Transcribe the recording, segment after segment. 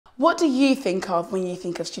What do you think of when you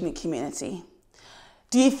think of student community?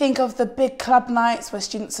 Do you think of the big club nights where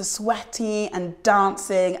students are sweaty and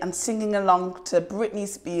dancing and singing along to Britney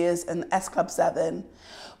Spears and S Club 7?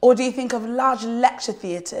 Or do you think of large lecture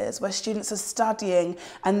theatres where students are studying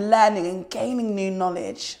and learning and gaining new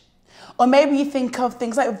knowledge? Or maybe you think of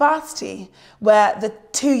things like varsity, where the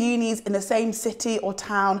two unis in the same city or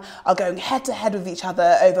town are going head to head with each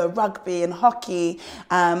other over rugby and hockey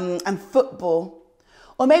and football.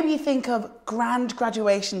 Or maybe you think of grand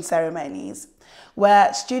graduation ceremonies,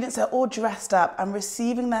 where students are all dressed up and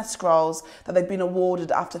receiving their scrolls that they've been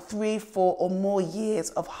awarded after 3, 4 or more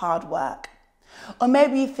years of hard work. Or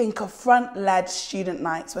maybe you think of front-led student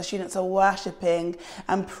nights where students are worshipping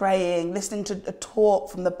and praying, listening to a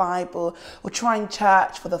talk from the Bible, or trying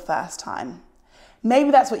church for the first time.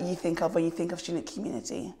 Maybe that's what you think of when you think of student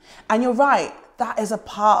community. And you're right, that is a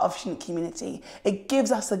part of student community. It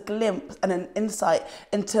gives us a glimpse and an insight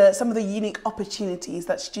into some of the unique opportunities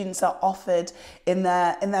that students are offered in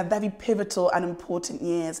their very pivotal and important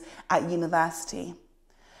years at university.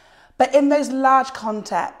 But in those large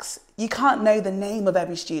contexts, you can't know the name of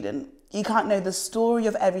every student. You can't know the story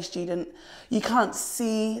of every student. You can't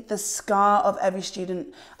see the scar of every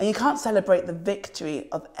student, and you can't celebrate the victory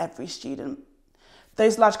of every student.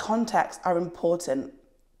 Those large contexts are important,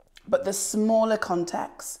 but the smaller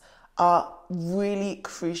contexts are really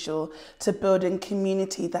crucial to building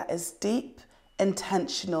community that is deep,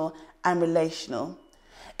 intentional, and relational.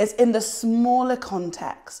 It's in the smaller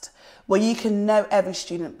context where you can know every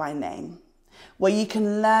student by name, where you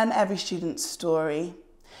can learn every student's story,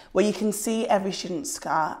 where you can see every student's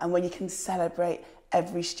scar, and where you can celebrate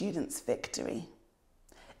every student's victory.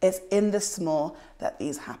 It's in the small that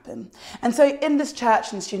these happen. And so in this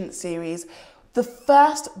Church and Student series, the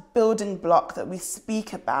first building block that we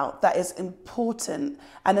speak about that is important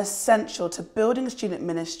and essential to building a student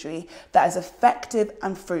ministry that is effective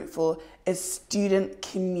and fruitful is student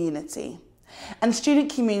community. And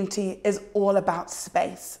student community is all about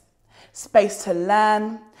space. Space to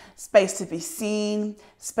learn, space to be seen,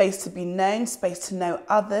 space to be known, space to know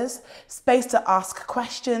others, space to ask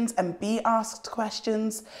questions and be asked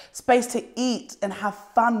questions, space to eat and have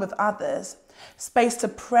fun with others, space to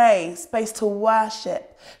pray, space to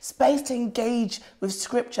worship, space to engage with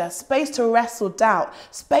scripture, space to wrestle doubt,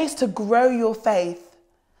 space to grow your faith.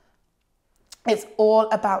 It's all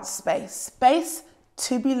about space. Space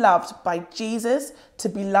to be loved by Jesus, to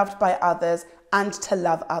be loved by others, and to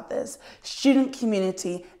love others. Student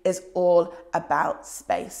community is all about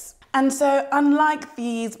space. And so unlike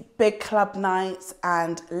these big club nights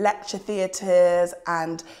and lecture theatres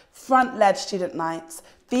and front-led student nights,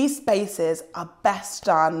 these spaces are best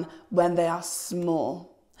done when they are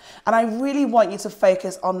small. And I really want you to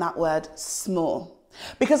focus on that word, small.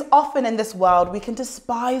 Because often in this world, we can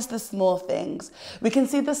despise the small things. We can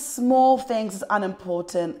see the small things as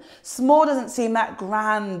unimportant. Small doesn't seem that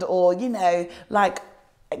grand or, like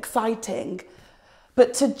exciting.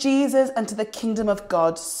 But to Jesus and to the kingdom of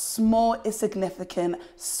God, small is significant,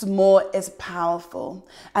 small is powerful.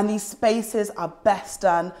 And these spaces are best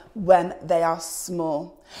done when they are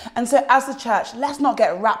small. And so as a church, let's not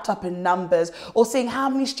get wrapped up in numbers or seeing how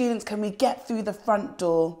many students can we get through the front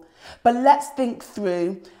door. But let's think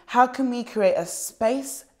through how can we create a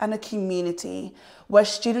space and a community where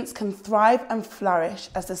students can thrive and flourish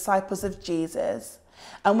as disciples of Jesus,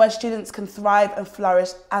 and where students can thrive and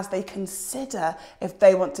flourish as they consider if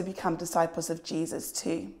they want to become disciples of Jesus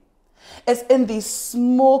too. It's in these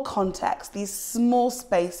small contexts, these small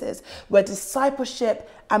spaces where discipleship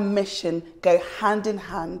and mission go hand in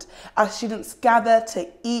hand as students gather to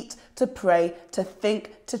eat, to pray, to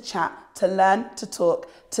think, to chat, to learn, to talk,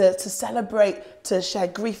 to celebrate, to share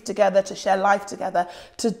grief together, to share life together,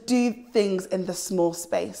 to do things in the small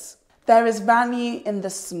space. There is value in the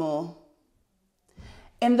small.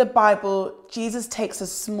 In the Bible, Jesus takes a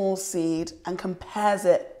small seed and compares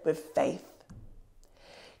it with faith.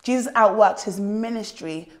 Jesus outworks his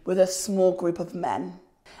ministry with a small group of men.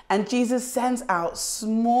 And Jesus sends out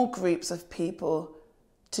small groups of people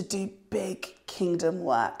to do big kingdom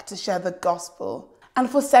work, to share the gospel. And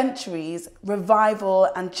for centuries, revival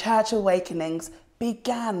and church awakenings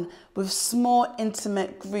began with small,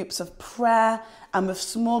 intimate groups of prayer and with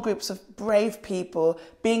small groups of brave people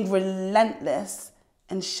being relentless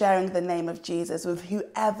in sharing the name of Jesus with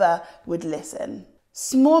whoever would listen.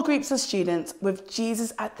 Small groups of students with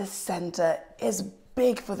Jesus at the centre is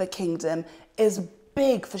big for the kingdom, is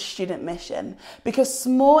big for student mission, because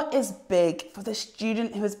small is big for the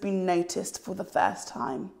student who has been noticed for the first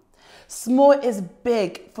time. Small is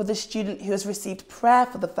big for the student who has received prayer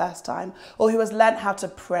for the first time or who has learnt how to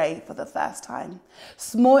pray for the first time.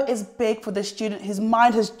 Small is big for the student whose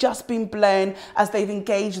mind has just been blown as they've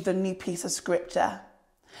engaged with a new piece of scripture.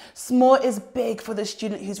 Small is big for the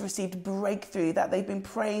student who's received breakthrough that they've been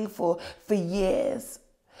praying for years.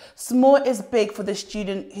 Small is big for the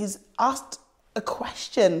student who's asked a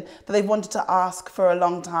question that they've wanted to ask for a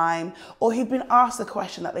long time, or who've been asked a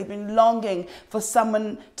question that they've been longing for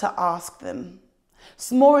someone to ask them.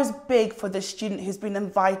 Small is big for the student who's been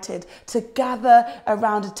invited to gather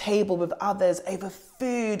around a table with others over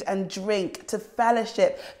food and drink, to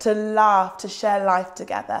fellowship, to laugh, to share life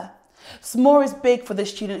together. Small is big for the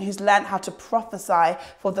student who's learnt how to prophesy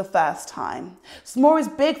for the first time. Small is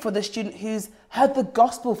big for the student who's heard the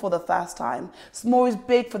gospel for the first time. Small is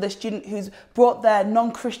big for the student who's brought their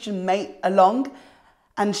non-Christian mate along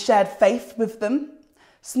and shared faith with them.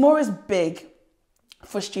 Small is big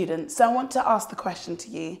for students. So I want to ask the question to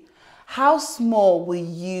you: how small will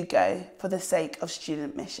you go for the sake of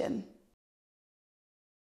student mission?